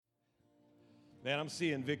Man, I'm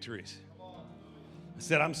seeing victories. I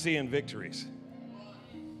said, I'm seeing victories.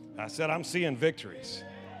 I said, I'm seeing victories.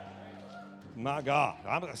 My God,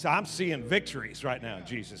 I'm seeing victories right now in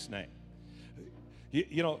Jesus' name.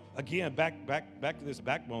 Again, back to this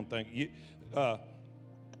backbone thing. The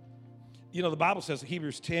Bible says,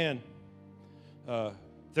 Hebrews 10,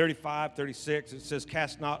 35, 36, it says,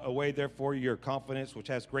 cast not away, therefore, your confidence, which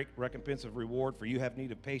has great recompense of reward, for you have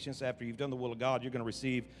need of patience. After you've done the will of God, you're going to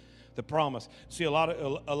receive the promise. See, a lot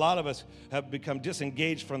of us have become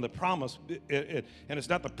disengaged from the promise, and it's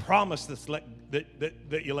not the promise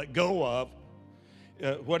that you let go of.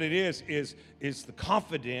 What it is the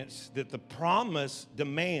confidence that the promise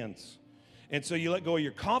demands. And so you let go of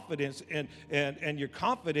your confidence, and your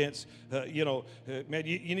confidence, man,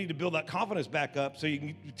 you need to build that confidence back up so you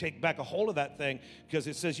can take back a hold of that thing, because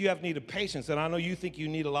it says you have need of patience. And I know you think you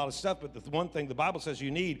need a lot of stuff, but the one thing the Bible says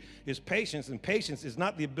you need is patience. And patience is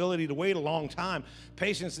not the ability to wait a long time.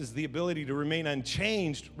 Patience is the ability to remain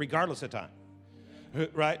unchanged regardless of time.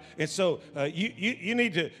 Right? And so you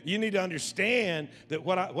need to understand that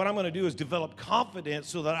what I'm going to do is develop confidence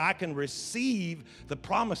so that I can receive the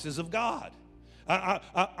promises of God.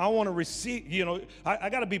 I want to receive, I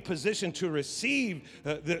got to be positioned to receive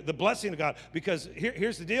the blessing of God, because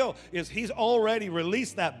here's the deal, is he's already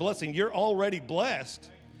released that blessing. You're already blessed.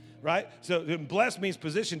 Right? So blessed means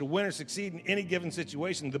positioned to win or succeed in any given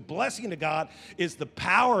situation. The blessing of God is the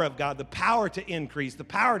power of God, the power to increase, the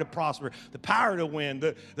power to prosper, the power to win,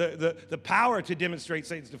 the power to demonstrate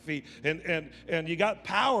Satan's defeat. And you got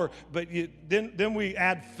power, but then we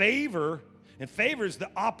add favor. And favor is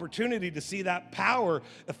the opportunity to see that power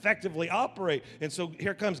effectively operate. And so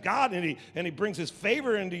here comes God, and he brings his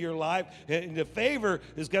favor into your life. And the favor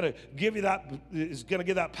is going to give you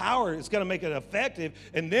that power. It's going to make it effective.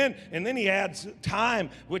 And then he adds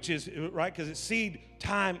time, which is right, because it's seed,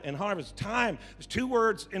 time, and harvest. Time. There's two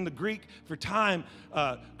words in the Greek for time: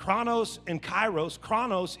 chronos and kairos.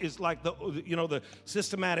 Chronos is like the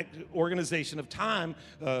systematic organization of time,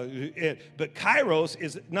 but kairos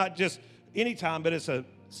is not just any time, but it's a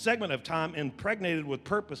segment of time impregnated with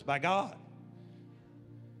purpose by God.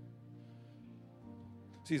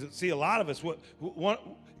 See, a lot of us, one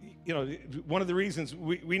of the reasons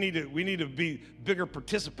we need to be bigger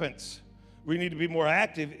participants. We need to be more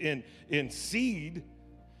active in seed,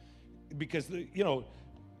 because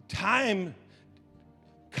time,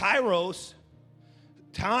 kairos,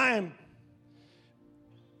 time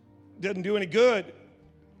doesn't do any good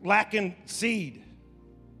lacking seed.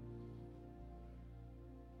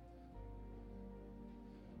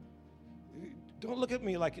 Don't look at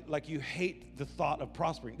me like you hate the thought of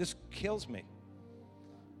prospering. This kills me.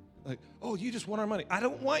 Like, oh, you just want our money. I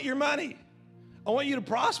don't want your money. I want you to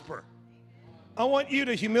prosper. I want you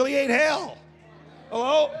to humiliate hell.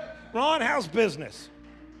 Hello? Ron, how's business?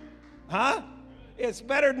 Huh? It's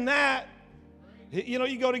better than that.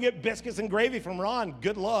 You go to get biscuits and gravy from Ron.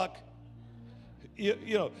 Good luck.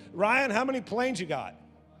 Ryan, how many planes you got?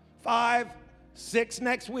 5, 6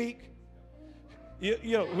 next week?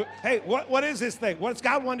 Hey, what is this thing? What's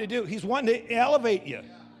God wanting to do? He's wanting to elevate you.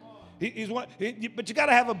 But you got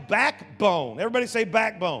to have a backbone. Everybody say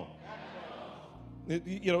backbone.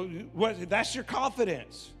 That's your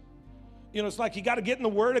confidence. It's like you got to get in the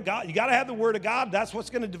Word of God. You got to have the Word of God. That's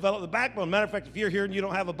what's going to develop the backbone. Matter of fact, if you're here and you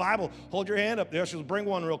don't have a Bible, hold your hand up there. She'll bring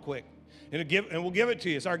one real quick. And we'll give it to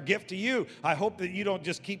you. It's our gift to you. I hope that you don't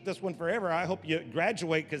just keep this one forever. I hope you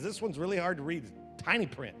graduate, because this one's really hard to read. Tiny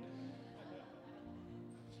print.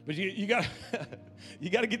 But you got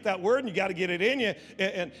to get that word, and you got to get it in you.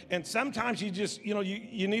 And sometimes you just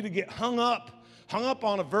you need to get hung up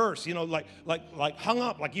on a verse. Like hung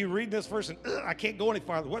up, like you read this verse and I can't go any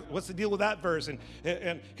farther. What's the deal with that verse? And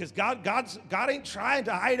because God ain't trying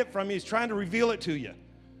to hide it from you. He's trying to reveal it to you.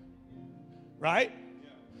 Right?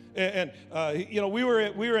 Yeah. And we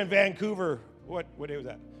were in Vancouver. What day was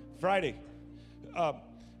that? Friday.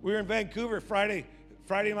 We were in Vancouver Friday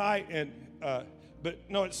night, and. But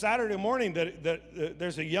no, it's Saturday morning that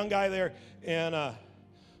there's a young guy there, and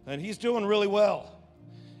he's doing really well,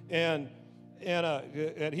 and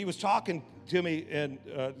he was talking to me and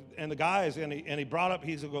the guys, and he brought up,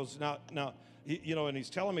 he goes, now and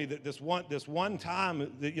he's telling me that this one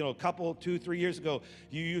time that a couple 2-3 years ago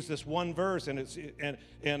you used this one verse, and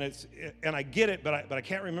I get it, but I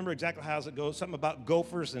can't remember exactly how it goes. Something about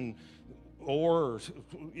gophers and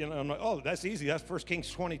I'm like, oh, that's easy. That's 1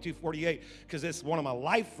 Kings 22:48, because it's one of my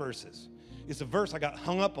life verses. It's a verse I got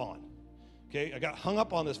hung up on. Okay, I got hung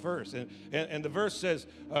up on this verse, and the verse says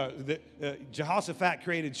that Jehoshaphat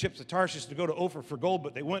created ships of Tarshish to go to Ophir for gold,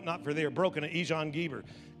 but they went not, for they are broken at Ejon Geber.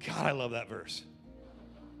 God, I love that verse.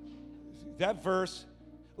 that verse,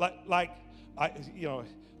 like I, you know,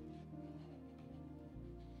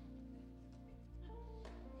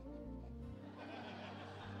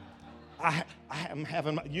 I'm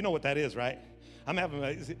having, you know what that is, right? I'm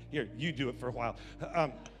having, here, you do it for a while.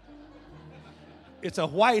 It's a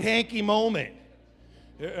white hanky moment.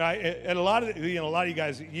 Right? And a lot of you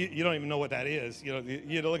guys, you don't even know what that is.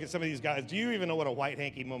 You look at some of these guys. Do you even know what a white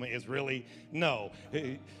hanky moment is really? No.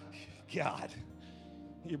 God,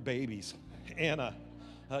 you're babies. And,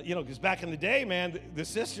 because back in the day, man, the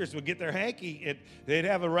sisters would get their hanky. They'd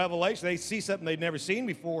have a revelation. They'd see something they'd never seen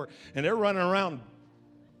before, and they're running around.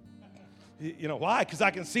 Why? Because I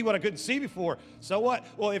can see what I couldn't see before. So what?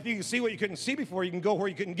 Well, if you can see what you couldn't see before, you can go where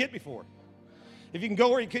you couldn't get before. If you can go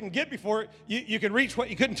where you couldn't get before, you can reach what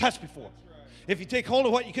you couldn't touch before. If you take hold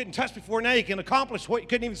of what you couldn't touch before, now you can accomplish what you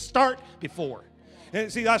couldn't even start before.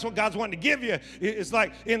 And see, that's what God's wanting to give you. It's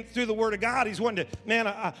like through the Word of God, He's wanting to, man,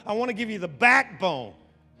 I want to give you the backbone.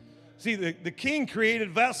 See, the king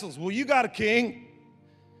created vessels. Well, you got a king.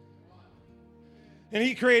 And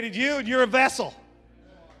he created you, and you're a vessel.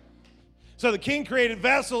 So the king created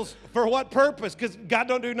vessels for what purpose? Because God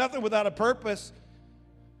don't do nothing without a purpose.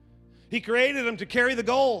 He created them to carry the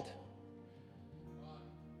gold.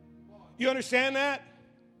 You understand that?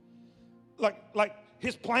 Like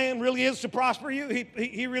his plan really is to prosper you.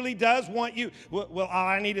 He really does want you. Well, all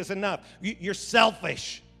I need is enough. You're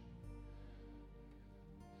selfish.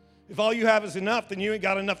 If all you have is enough, then you ain't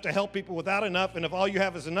got enough to help people without enough. And if all you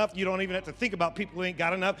have is enough, you don't even have to think about people who ain't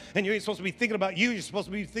got enough. And you ain't supposed to be thinking about you. You're supposed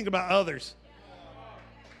to be thinking about others.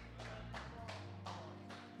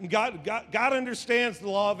 God understands the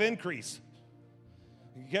law of increase.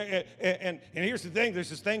 And here's the thing. There's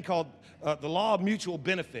this thing called the law of mutual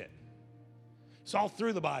benefit. It's all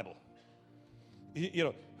through the Bible.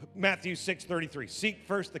 Matthew 6:33. Seek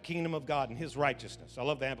first the kingdom of God and His righteousness. I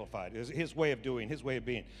love the Amplified. It's His way of doing, His way of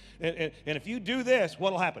being. And if you do this,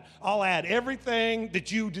 what will happen? I'll add everything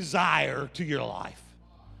that you desire to your life.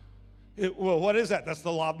 Well, what is that? That's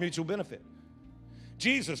the law of mutual benefit.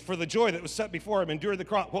 Jesus, for the joy that was set before Him, endured the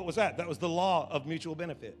cross. What was that? That was the law of mutual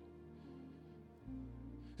benefit.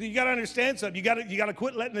 So you got to understand something. You got to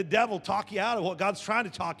quit letting the devil talk you out of what God's trying to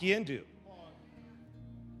talk you into.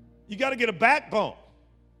 You got to get a backbone.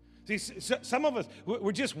 See, some of us,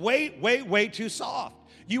 we're just way too soft.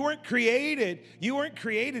 You weren't created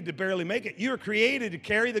to barely make it. You were created to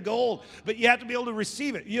carry the gold, but you have to be able to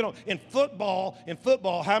receive it. In football,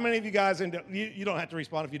 how many of you guys, you don't have to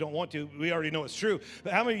respond if you don't want to. We already know it's true.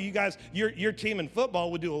 But how many of you guys, your team in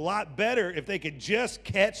football would do a lot better if they could just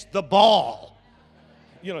catch the ball?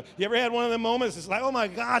 You ever had one of them moments? It's like, oh my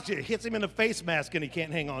gosh, it hits him in the face mask and he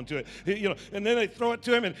can't hang on to it. And then they throw it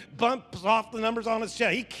to him and bumps off the numbers on his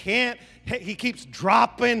chest. He keeps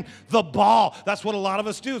dropping the ball. That's what a lot of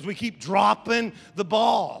us do, is we keep dropping the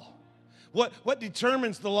ball. What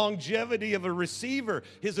determines the longevity of a receiver?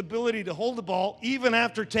 His ability to hold the ball even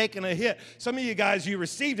after taking a hit. Some of you guys, you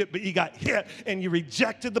received it, but you got hit and you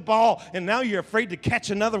rejected the ball, and now you're afraid to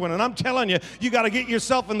catch another one. And I'm telling you, you got to get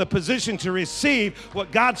yourself in the position to receive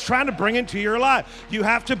what God's trying to bring into your life. You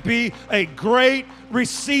have to be a great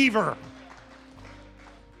receiver.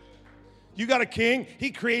 You got a king.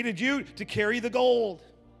 He created you to carry the gold.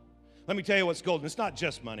 Let me tell you what's golden. It's not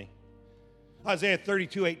just money. Isaiah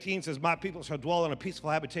 32:18 says, my people shall dwell in a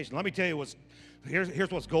peaceful habitation. Let me tell you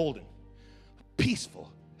here's what's golden.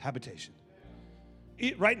 Peaceful habitation.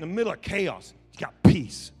 Right in the middle of chaos, you got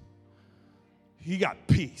peace. You got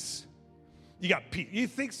peace. You got peace. You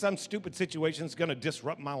think some stupid situation is going to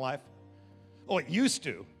disrupt my life? Oh, it used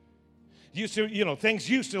to. Things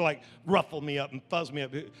used to like ruffle me up and fuzz me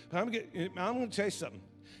up. I'm going to tell you something.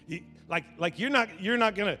 Like you're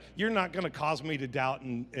not gonna cause me to doubt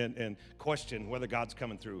and question whether God's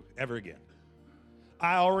coming through ever again.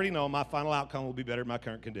 I already know my final outcome will be better than my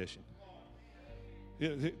current condition.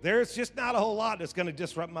 There's just not a whole lot that's going to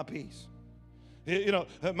disrupt my peace.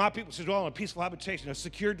 My people should dwell in a peaceful habitation, a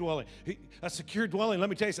secure dwelling. A secure dwelling, let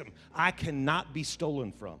me tell you something, I cannot be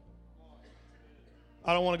stolen from.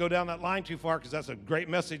 I don't want to go down that line too far because that's a great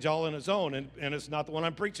message all in its own, and it's not the one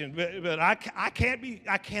I'm preaching. But I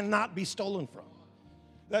cannot be stolen from.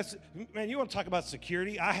 Man, you want to talk about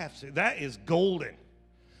security? I have to. That is golden.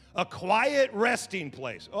 A quiet resting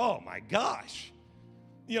place. Oh my gosh.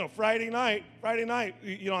 Friday night,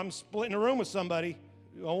 I'm splitting a room with somebody.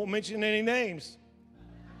 I won't mention any names.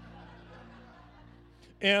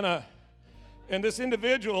 And this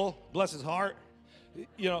individual, bless his heart,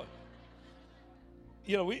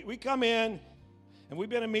 we come in, And we've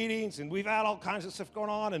been in meetings, and we've had all kinds of stuff going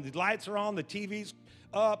on, and the lights are on, the TV's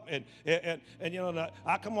up, and you know,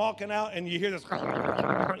 I come walking out, and you hear this,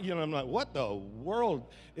 you know, I'm like, what the world?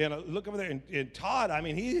 And I look over there, and Todd, I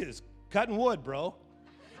mean, he is cutting wood, bro.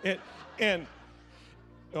 And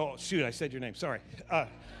oh, shoot, I said your name, sorry.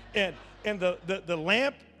 And the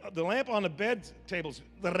lamp on the bed tables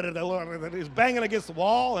is banging against the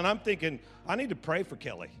wall, and I'm thinking, I need to pray for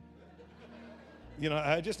Kelly. You know,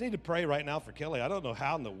 I just need to pray right now for Kelly. I don't know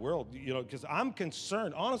how in the world, you know, because I'm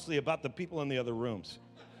concerned, honestly, about the people in the other rooms.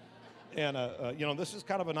 And, you know, this is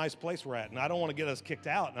kind of a nice place we're at, and I don't want to get us kicked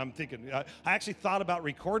out. And I'm thinking, I actually thought about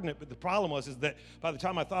recording it, but the problem is that by the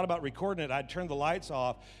time I thought about recording it, I'd turned the lights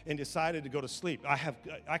off and decided to go to sleep. I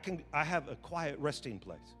have a quiet resting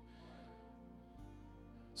place.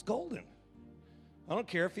 It's golden. I don't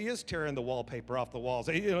care if he is tearing the wallpaper off the walls.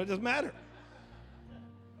 You know, it doesn't matter.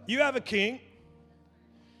 You have a king.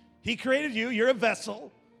 He created you. You're a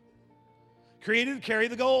vessel. Created to carry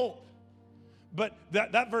the gold. But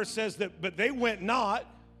that verse says that, but they went not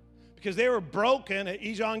because they were broken at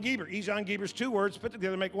Ejon Geber. Ejon Geber's two words put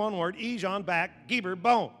together make one word. Ejon, back, Geber,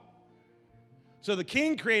 bone. So the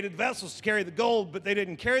king created vessels to carry the gold, but they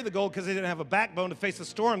didn't carry the gold because they didn't have a backbone to face the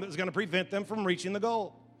storm that was going to prevent them from reaching the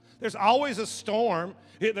goal. There's always a storm.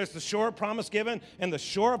 There's the shore of promise given and the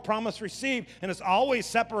shore of promise received, and it's always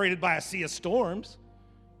separated by a sea of storms.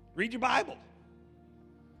 Read your Bible.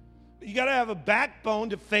 You got to have a backbone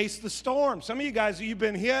to face the storm. Some of you guys, you've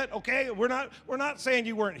been hit. Okay, we're not saying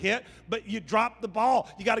you weren't hit, but you dropped the ball.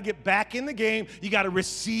 You got to get back in the game. You got to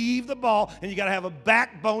receive the ball, and you got to have a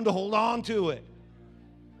backbone to hold on to it.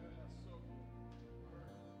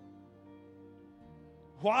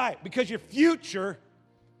 Why? Because your future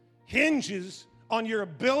hinges on your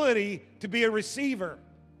ability to be a receiver.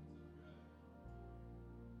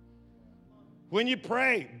 When you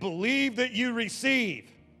pray, believe that you receive.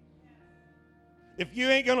 If you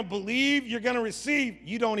ain't going to believe you're going to receive,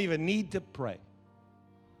 you don't even need to pray.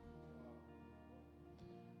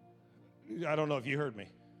 I don't know if you heard me.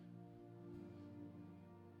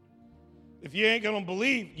 If you ain't going to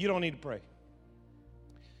believe, you don't need to pray.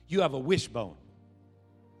 You have a wishbone.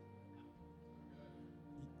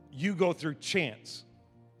 You go through chants.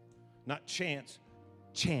 Not chants,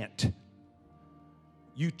 chant.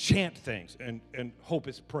 You chant things and hope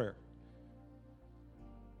it's prayer.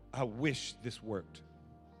 I wish this worked.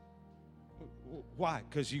 Why?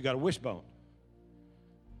 Because you got a wishbone.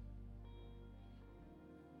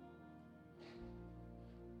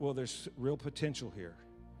 Well, there's real potential here.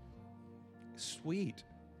 Sweet.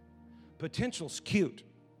 Potential's cute.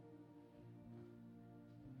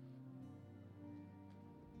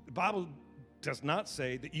 The Bible does not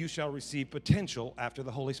say that you shall receive potential after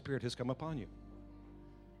the Holy Spirit has come upon you.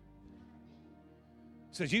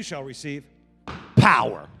 It says you shall receive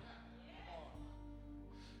power.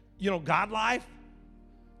 You know, God life,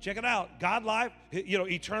 check it out. God life, you know,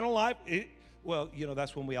 eternal life. Well, you know,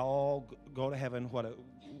 that's when we all go to heaven. What a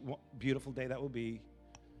beautiful day that will be.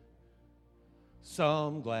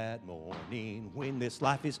 Some glad morning when this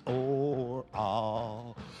life is o'er,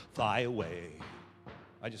 I'll fly away.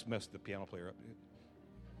 I just messed the piano player up.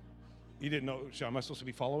 You didn't know, am I supposed to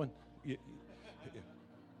be following?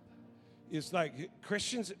 It's like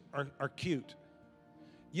Christians are cute.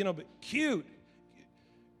 You know, but cute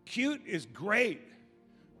is great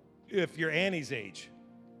if you're Annie's age.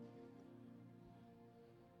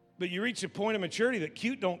 But you reach a point of maturity that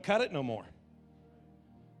cute don't cut it no more.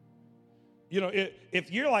 You know, if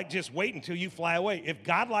you're like just wait until you fly away, if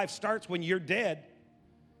God life starts when you're dead,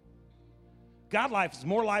 God life is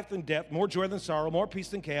more life than death, more joy than sorrow, more peace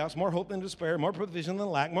than chaos, more hope than despair, more provision than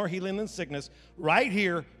lack, more healing than sickness, right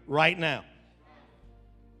here, right now.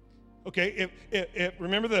 Okay, if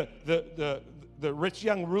remember the rich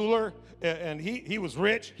young ruler, and he was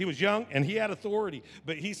rich, he was young, and he had authority.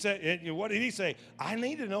 But he said, what did he say? I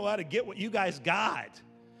need to know how to get what you guys got.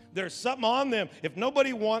 There's something on them. If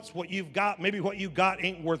nobody wants what you've got, maybe what you got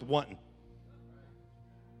ain't worth wanting.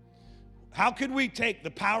 How could we take the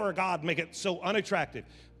power of God, make it so unattractive?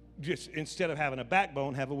 Just instead of having a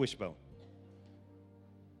backbone, have a wishbone.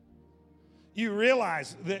 You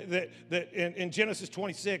realize that in Genesis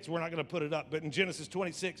 26, we're not going to put it up, but in Genesis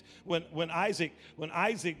 26, when Isaac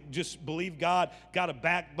just believed God, got a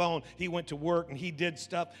backbone, he went to work and he did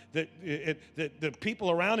stuff that the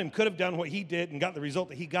people around him could have done what he did and got the result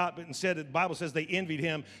that he got, but instead the Bible says they envied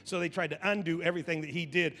him, so they tried to undo everything that he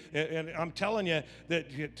did. And I'm telling you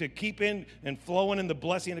that to keep in and flowing in the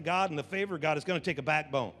blessing of God and the favor of God is going to take a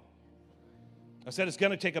backbone. I said it's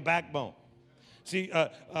going to take a backbone. See,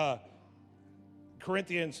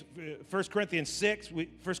 Corinthians, 1 Corinthians 6, 1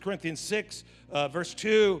 Corinthians 6, verse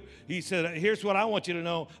 2, he said, here's what I want you to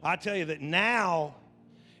know. I tell you that now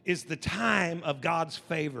is the time of God's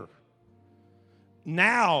favor.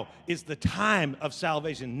 Now is the time of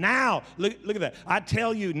salvation. Now, look at that. I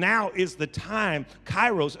tell you, now is the time,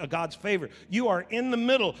 kairos, of God's favor. You are in the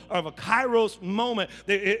middle of a kairos moment.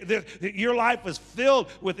 Your life is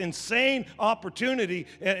filled with insane opportunity,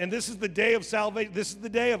 and this is the day of salvation. This is the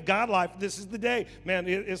day of God life. This is the day. Man,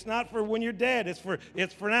 it's not for when you're dead. It's for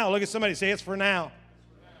now. Look at somebody, say it's for now.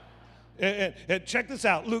 And check this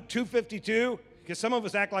out, Luke 2:52. Because some of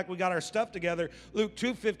us act like we got our stuff together. Luke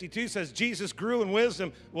 2:52 says, Jesus grew in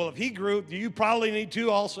wisdom. Well, if he grew, you probably need to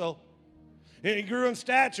also. And he grew in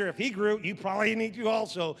stature. If he grew, you probably need to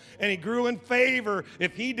also. And he grew in favor.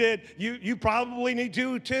 If he did, you probably need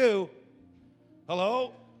to too.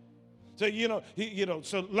 Hello? So,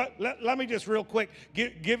 so let me just real quick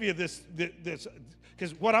give you this.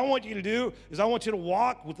 Because what I want you to do is I want you to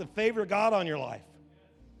walk with the favor of God on your life.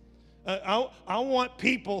 I want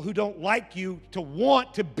people who don't like you to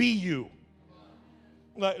want to be you.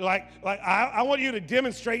 I want you to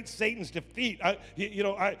demonstrate Satan's defeat.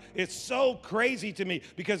 It's so crazy to me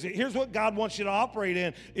because here's what God wants you to operate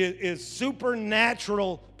in is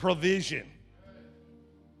supernatural provision.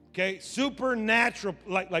 Okay, supernatural.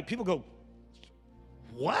 Like people go,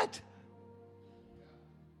 what?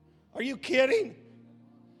 Are you kidding?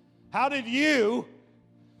 How did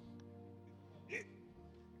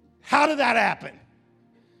that happen?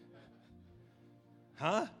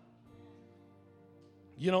 Huh?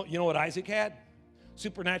 You know what Isaac had?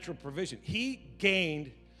 Supernatural provision. He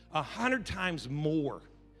gained 100 times more.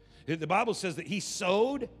 The Bible says that he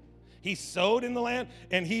sowed in the land,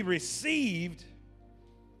 and he received.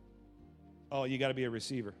 Oh, you got to be a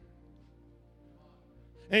receiver.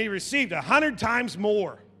 And he received 100 times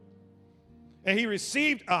more. And he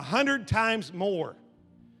received 100 times more.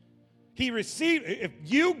 He received, if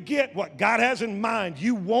you get what God has in mind,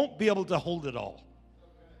 you won't be able to hold it all.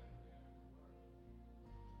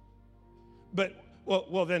 But,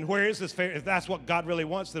 well, then where is this favor? If that's what God really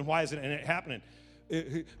wants, then why isn't it happening?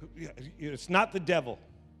 It's not the devil.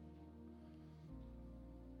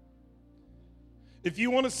 If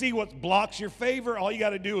you want to see what blocks your favor, all you got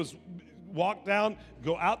to do is walk down,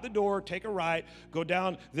 go out the door, take a right, go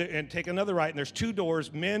down and take another right, and there's two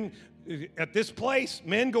doors. Men, at this place,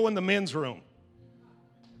 men go in the men's room.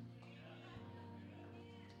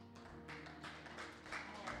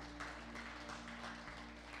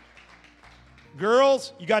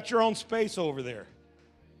 Girls, you got your own space over there.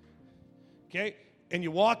 Okay? And you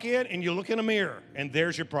walk in and you look in a mirror, and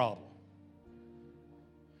there's your problem.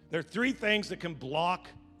 There are three things that can block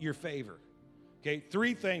your favor. Okay?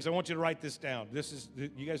 Three things. I want you to write this down.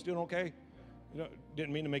 You guys doing okay?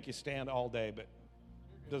 Didn't mean to make you stand all day, but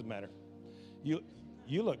it doesn't matter. You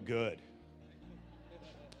look good.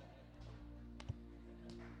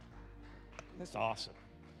 That's awesome.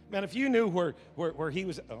 Man, if you knew where he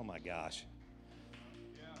was, oh my gosh.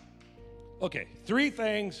 Okay, three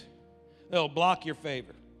things that'll block your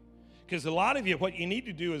favor. Because a lot of you, what you need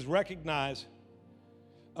to do is recognize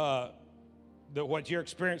that what you're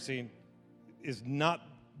experiencing is not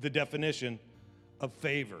the definition of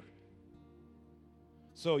favor.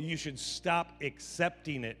 So you should stop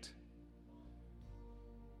accepting it.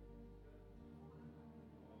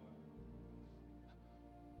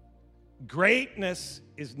 Greatness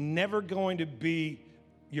is never going to be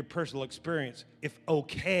your personal experience if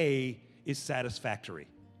okay is satisfactory.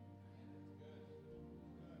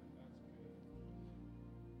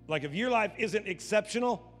 Like if your life isn't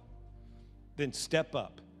exceptional, then step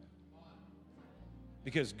up.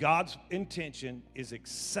 Because God's intention is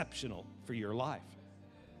exceptional for your life.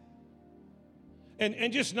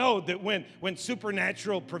 And just know that when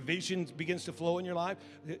supernatural provision begins to flow in your life,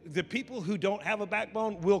 the people who don't have a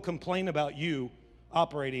backbone will complain about you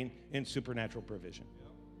operating in supernatural provision.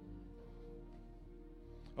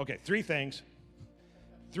 Okay, three things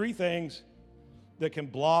that can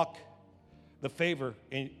block the favor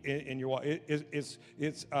in your walk.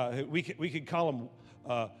 We could call them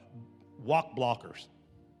walk blockers.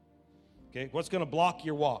 Okay, what's going to block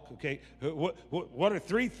your walk? Okay, what are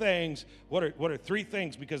three things? What are three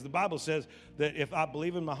things? Because the Bible says that if I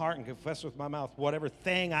believe in my heart and confess with my mouth, whatever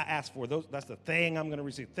thing I ask for, that's the thing I'm going to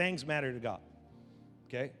receive. Things matter to God.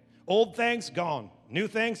 Okay, old things gone, new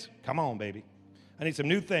things, come on, baby. I need some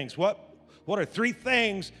new things. What are three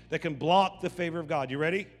things that can block the favor of God? You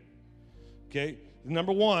ready? Okay,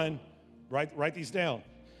 number one, write these down.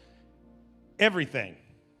 Everything.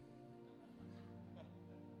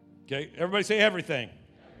 Okay, everybody say everything.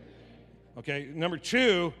 Okay, number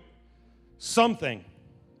two, something.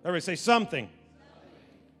 Everybody say something.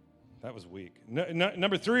 That was weak.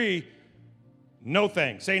 Number 3, no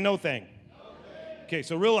thing. Say no thing. Okay,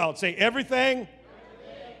 so real loud. Say everything,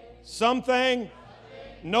 something,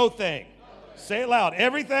 no thing. Say it loud.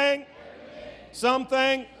 Everything,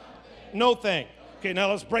 something, no thing. Okay, now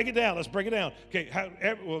let's break it down. Let's break it down. Okay,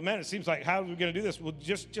 well, man, it seems like, how are we going to do this? Well,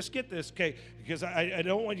 just get this, okay, because I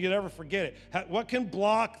don't want you to ever forget it. What can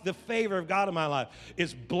block the favor of God in my life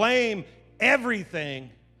is blame everything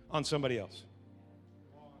on somebody else.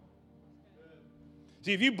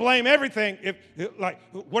 See, if you blame everything,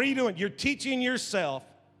 what are you doing? You're teaching yourself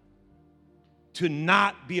to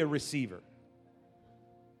not be a receiver.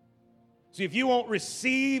 See, if you won't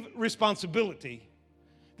receive responsibility,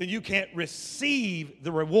 then you can't receive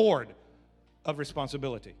the reward of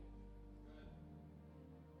responsibility.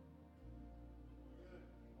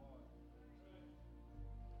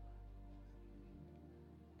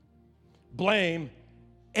 Blame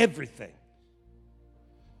everything.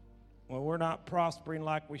 Well, we're not prospering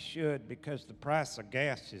like we should because the price of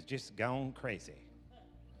gas has just gone crazy.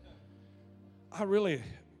 I really,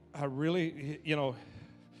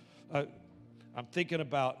 I'm thinking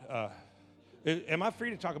about, am I free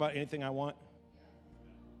to talk about anything I want?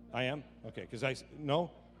 I am? Okay, because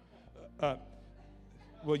no?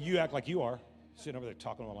 Well, you act like you are, sitting over there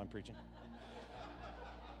talking while I'm preaching.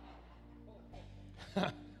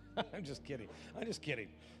 I'm just kidding.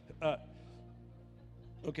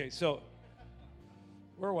 Okay, so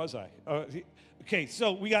where was I? Okay,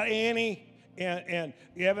 so we got Annie and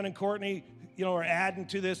Evan and Courtney, are adding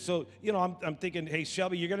to this. So, I'm thinking, hey,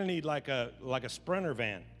 Shelby, you're going to need like a Sprinter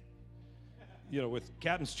van, with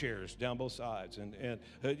captain's chairs down both sides, and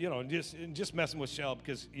just messing with Shelby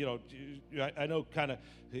because I know kind of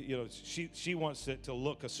she wants it to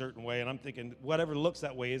look a certain way, and I'm thinking whatever looks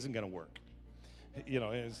that way isn't going to work.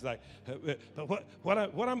 It's like, but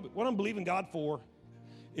what I'm believing God for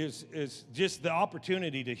is just the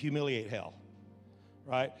opportunity to humiliate hell,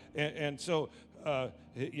 right? And so, well,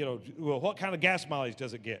 what kind of gas mileage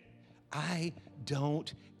does it get? I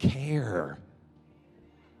don't care.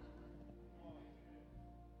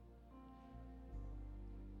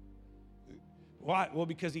 Why? Well,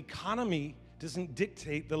 because economy doesn't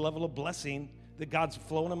dictate the level of blessing that God's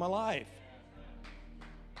flowing in my life.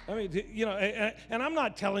 I mean, and I'm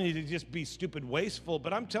not telling you to just be stupid wasteful,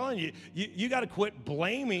 but I'm telling you, you got to quit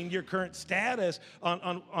blaming your current status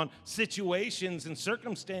on situations and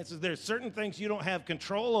circumstances. There's certain things you don't have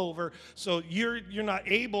control over, so you're not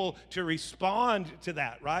able to respond to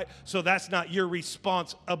that, right? So that's not your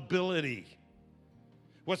responsibility.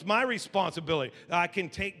 What's my responsibility? I can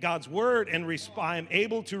take God's word and I'm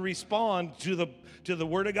able to respond to the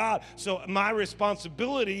word of God. So my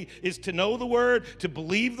responsibility is to know the word, to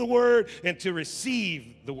believe the word, and to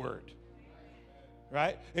receive the word.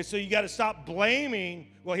 Right? And so you got to stop blaming.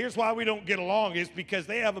 Well, here's why we don't get along. It's because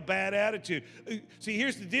they have a bad attitude. See,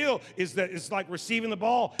 here's the deal, is that it's like receiving the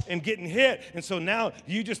ball and getting hit. And so now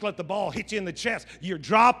you just let the ball hit you in the chest. You're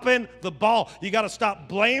dropping the ball. You got to stop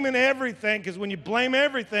blaming everything, because when you blame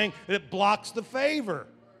everything, it blocks the favor.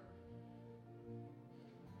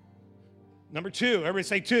 Number 2. Everybody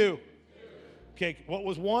say 2. Okay, what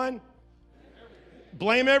was 1?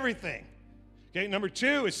 Blame everything. Okay, number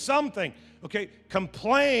 2 is something. Okay,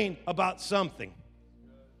 complain about something.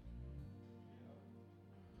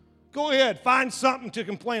 Go ahead, find something to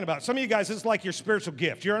complain about. Some of you guys, this is like your spiritual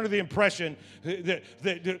gift. You're under the impression that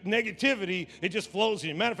negativity, it just flows in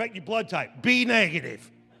you. Matter of fact, your blood type, B negative.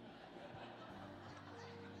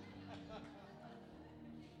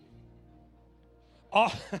 All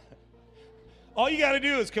you got to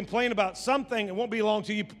do is complain about something. It won't be long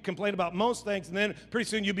till you complain about most things, and then pretty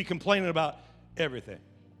soon you'll be complaining about everything.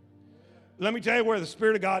 Let me tell you where the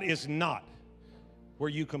Spirit of God is not, where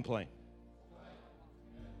you complain.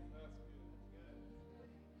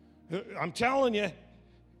 I'm telling you,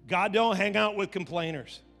 God don't hang out with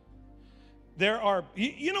complainers. There are,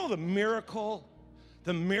 the miracle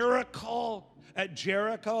at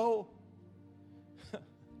Jericho.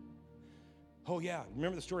 Oh yeah,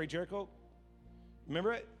 remember the story of Jericho?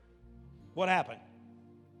 Remember it? What happened?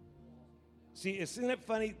 See, isn't it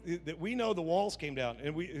funny that we know the walls came down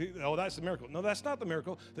and that's the miracle. No, that's not the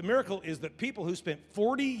miracle. The miracle is that people who spent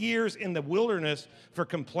 40 years in the wilderness for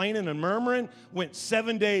complaining and murmuring went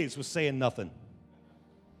 7 days with saying nothing.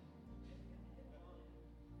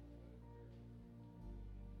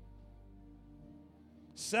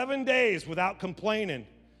 Seven days without complaining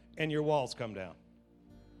and your walls come down.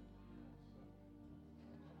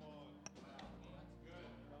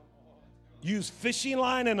 Use fishing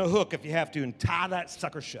line and a hook if you have to and tie that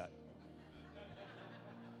sucker shut.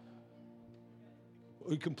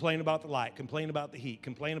 We complain about the light, complain about the heat,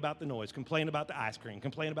 complain about the noise, complain about the ice cream,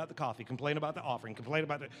 complain about the coffee, complain about the offering, complain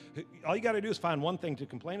about the... All you got to do is find one thing to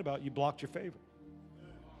complain about. You blocked your favor.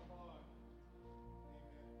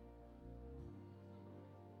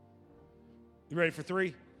 You ready for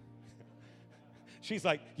 3? She's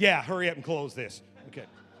like, yeah, hurry up and close this. Okay.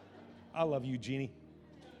 I love you, Jeannie.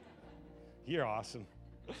 You're awesome.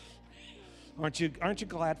 Aren't you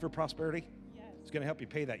glad for prosperity? Yes. It's going to help you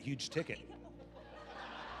pay that huge ticket.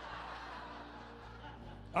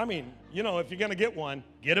 I mean, you know, if you're going to get one,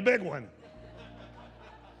 get a big one.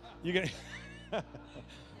 You get.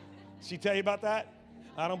 She tell you about that?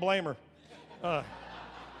 I don't blame her.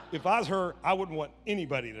 If I was her, I wouldn't want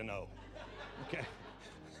anybody to know. Okay.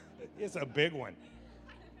 It's a big one.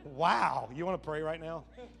 Wow. You want to pray right now?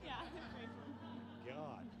 Yeah.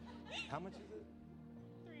 God. How much is it?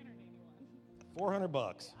 $381.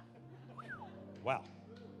 $400. Wow.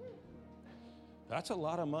 That's a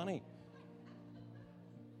lot of money.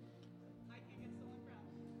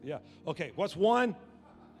 Yeah. Okay. What's 1?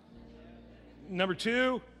 Number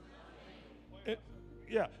 2?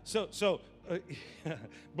 Yeah. So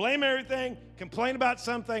blame everything, complain about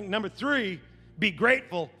something. Number 3, be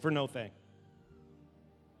grateful for no thing.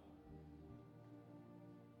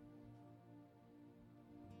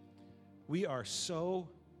 We are so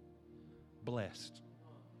blessed.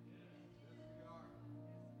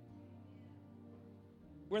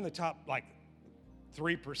 We're in the top, like,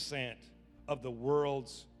 3% of the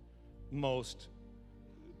world's most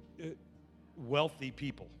wealthy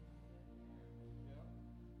people.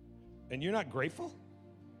 And you're not grateful?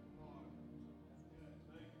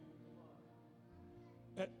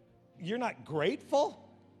 You're not grateful?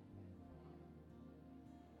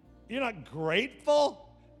 You're not grateful?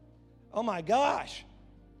 Oh my gosh.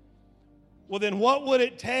 Well, then what would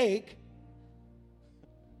it take?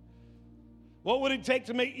 What would it take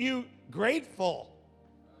to make you grateful?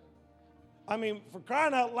 I mean, for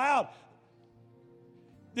crying out loud,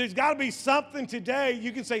 there's got to be something today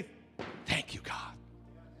you can say, thank you, God.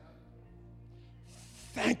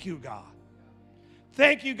 Thank you, God.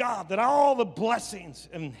 Thank you, God, that all the blessings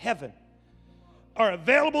in heaven are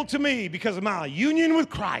available to me because of my union with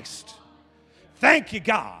Christ. Thank you,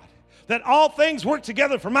 God, that all things work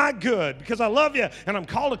together for my good because I love you and I'm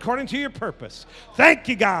called according to your purpose. Thank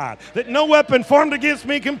you, God, that no weapon formed against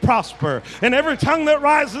me can prosper and every tongue that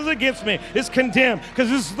rises against me is condemned because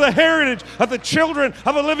this is the heritage of the children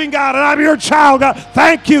of a living God and I'm your child, God.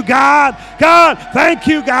 Thank you, God. God, thank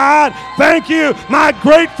you, God. Thank you. My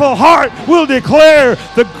grateful heart will declare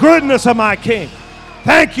the goodness of my King.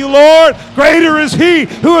 Thank you, Lord. Greater is he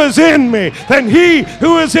who is in me than he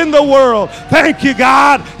who is in the world. Thank you,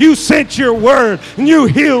 God. You sent your word and you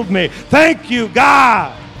healed me. Thank you,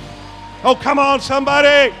 God. Oh, come on,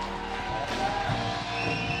 somebody.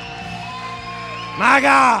 My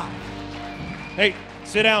God. Hey,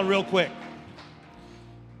 sit down real quick.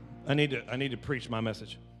 I need to preach my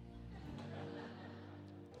message.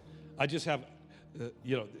 I just have,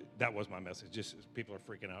 that was my message. Just people are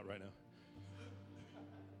freaking out right now.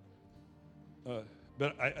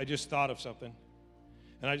 But I just thought of something,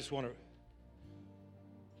 and I just want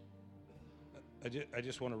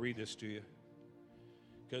to read this to you,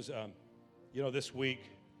 because this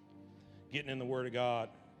week, getting in the Word of God,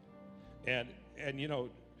 and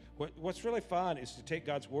what's really fun is to take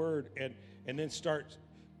God's Word and then start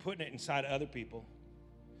putting it inside other people,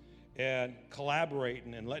 and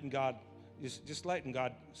collaborating and letting God letting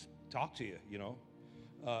God talk to you,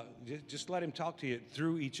 just let him talk to you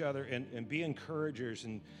through each other and be encouragers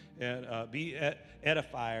and be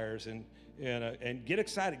edifiers and get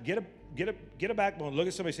excited. Get a backbone. Look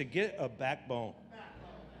at somebody and say, get a backbone.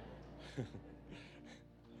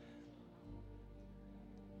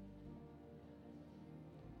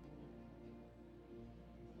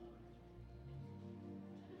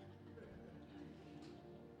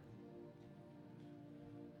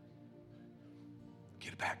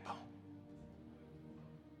 Get a backbone.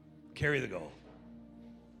 Carry the goal.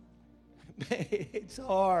 It's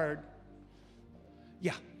hard.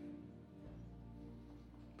 Yeah.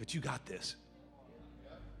 But you got this.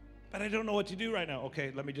 But I don't know what to do right now.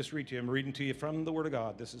 Okay, let me just read to you. I'm reading to you from the Word of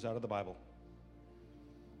God. This is out of the Bible.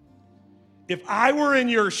 If I were in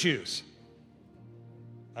your shoes,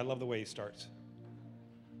 I love the way he starts.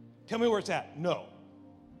 Tell me where it's at. No.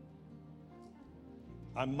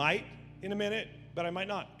 I might in a minute, but I might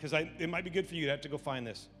not, because it might be good for you to have to go find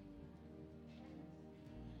this.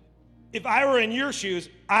 If I were in your shoes,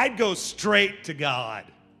 I'd go straight to God.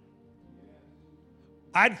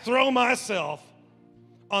 I'd throw myself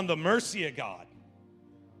on the mercy of God.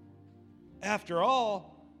 After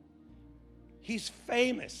all, He's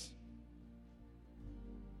famous.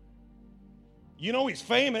 You know he's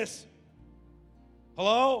famous.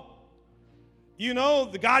 Hello? You know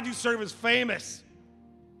the God you serve is famous.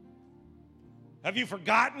 Have you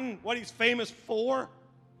forgotten what he's famous for?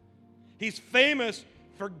 He's famous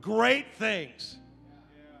for great things.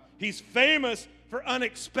 He's famous for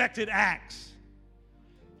unexpected acts.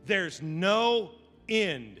 There's no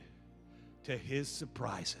end to his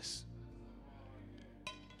surprises.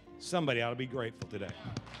 Somebody ought to be grateful today.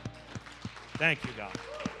 Thank you, God.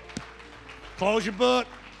 Close your book.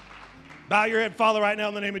 Bow your head, Father, right now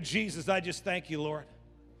in the name of Jesus. I just thank you, Lord,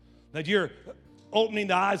 that you're opening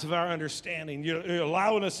the eyes of our understanding. You're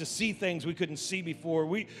allowing us to see things we couldn't see before.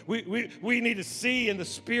 We need to see in the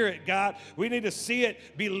Spirit, God. We need to see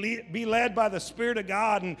it, be led by the Spirit of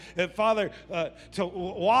God. And Father, to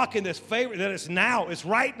walk in this favor, that it's now, it's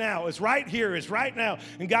right now, it's right here, it's right now.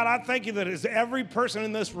 And God, I thank you that as every person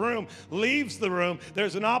in this room leaves the room,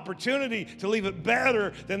 there's an opportunity to leave it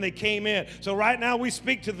better than they came in. So right now we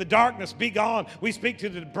speak to the darkness, be gone. We speak to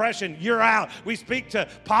the depression, you're out. We speak to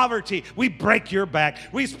poverty, we break your back.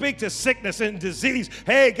 We speak to sickness and disease.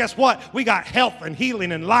 Hey, guess what? We got health and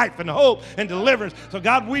healing and life and hope and deliverance. So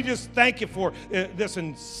God, we just thank you for this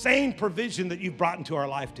insane provision that you've brought into our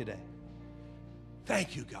life today.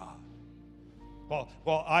 Thank you, God.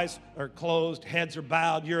 While eyes are closed, heads are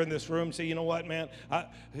bowed, you're in this room, say, you know what, man?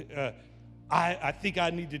 I think I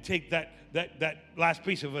need to take that last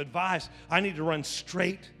piece of advice. I need to run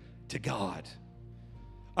straight to God.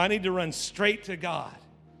 I need to run straight to God.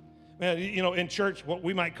 You know, in church, what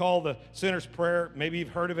we might call the sinner's prayer, maybe you've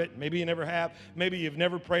heard of it, maybe you never have, maybe you've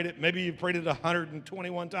never prayed it, maybe you've prayed it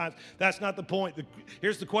 121 times. That's not the point.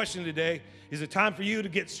 Here's the question today. Is it time for you to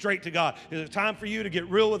get straight to God? Is it time for you to get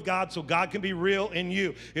real with God so God can be real in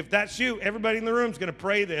you? If that's you, everybody in the room is going to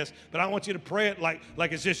pray this, but I want you to pray it like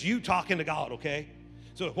it's just you talking to God, okay?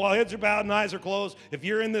 So while heads are bowed and eyes are closed, if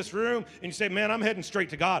you're in this room and you say, man, I'm heading straight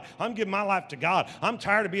to God. I'm giving my life to God. I'm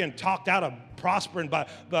tired of being talked out of prospering by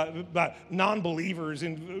non-believers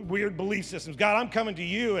and weird belief systems. God, I'm coming to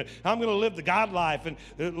you, and I'm going to live the God life.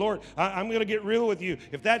 And Lord, I'm going to get real with you.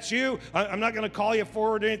 If that's you, I'm not going to call you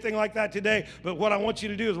forward or anything like that today. But what I want you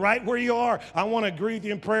to do is right where you are, I want to agree with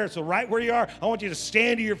you in prayer. So right where you are, I want you to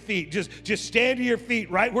stand to your feet. Just stand to your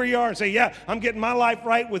feet right where you are and say, yeah, I'm getting my life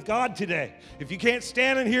right with God today. If you can't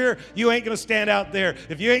stand in here, you ain't going to stand out there.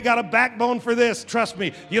 If you ain't got a backbone for this, trust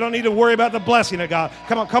me, you don't need to worry about the blessing of God.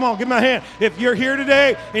 Come on, give me a hand. If you're here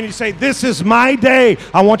today and you say, this is my day,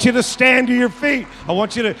 I want you to stand to your feet. I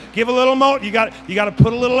want you to give a little motion. You got to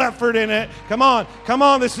put a little effort in it. Come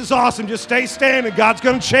on, this is awesome. Just stay standing. God's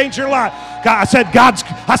going to change your life. I said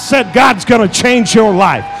God's going to change your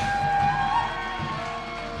life.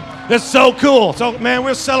 That's so cool. So, man,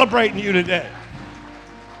 we're celebrating you today.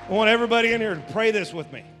 I want everybody in here to pray this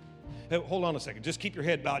with me. Hey, hold on a second. Just keep your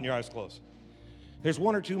head bowed and your eyes closed. There's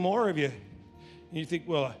one or two more of you, and you think,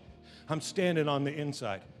 well, I'm standing on the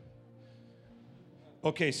inside.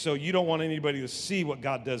 Okay, so you don't want anybody to see what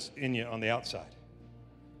God does in you on the outside.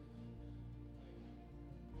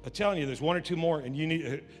 I'm telling you, there's one or two more, and you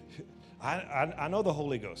need. I know the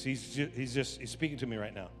Holy Ghost. He's speaking to me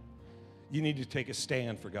right now. You need to take a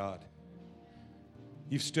stand for God.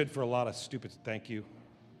 You've stood for a lot of stupid. Thank you.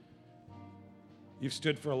 You've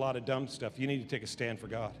stood for a lot of dumb stuff. You need to take a stand for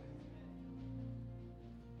God.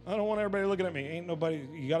 I don't want everybody looking at me. Ain't nobody.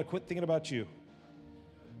 You got to quit thinking about you. I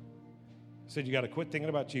said you got to quit thinking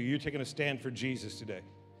about you. You're taking a stand for Jesus today.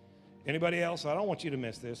 Anybody else? I don't want you to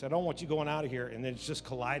miss this. I don't want you going out of here and then it's just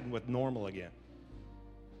colliding with normal again.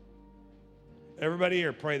 Everybody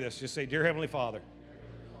here, pray this. Just say, Dear Heavenly Father,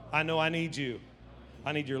 I know I need you.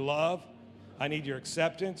 I need your love. I need your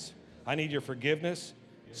acceptance. I need your forgiveness.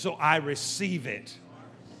 So I receive it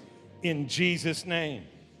in Jesus' name.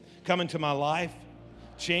 Come into my life.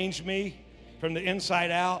 Change me from the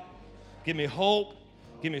inside out. Give me hope.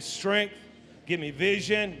 Give me strength. Give me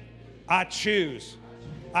vision. I choose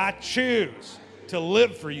to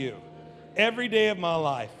live for you every day of my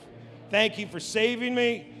life. Thank you for saving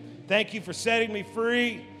me. Thank you for setting me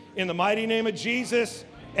free. In the mighty name of Jesus,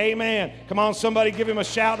 amen. Come on, somebody give him a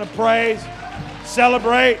shout of praise.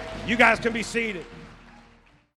 Celebrate. You guys can be seated.